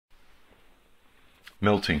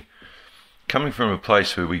Melting. Coming from a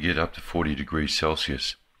place where we get up to 40 degrees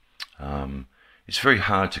Celsius, it's very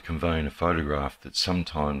hard to convey in a photograph that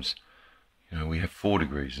sometimes, we have 4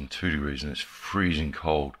 degrees and 2 degrees and it's freezing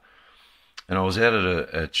cold. And I was out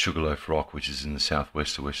at Sugarloaf Rock, which is in the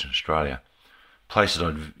southwest of Western Australia, a place that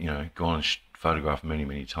I'd gone and photographed many,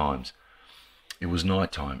 many times. It was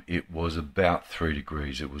night time. It was about 3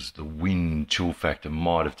 degrees. It was the wind chill factor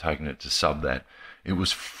might have taken it to sub that. It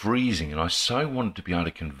was freezing, and I so wanted to be able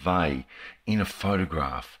to convey in a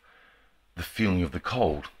photograph the feeling of the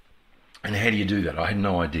cold. And how do you do that? I had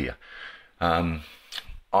no idea.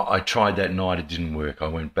 I tried that night, it didn't work. I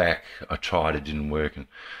went back, I tried, it didn't work, and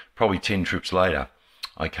probably 10 trips later,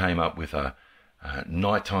 I came up with a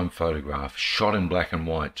nighttime photograph shot in black and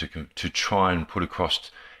white to try and put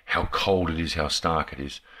across how cold it is, how stark it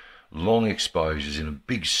is. Long exposures in a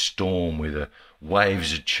big storm where the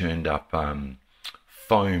waves had churned up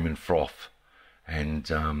foam and froth.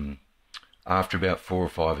 And after about 4 or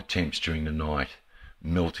 5 attempts during the night,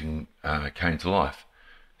 melting came to life.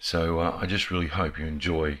 So I just really hope you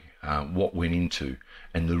enjoy what went into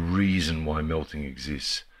and the reason why melting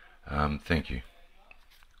exists. Thank you.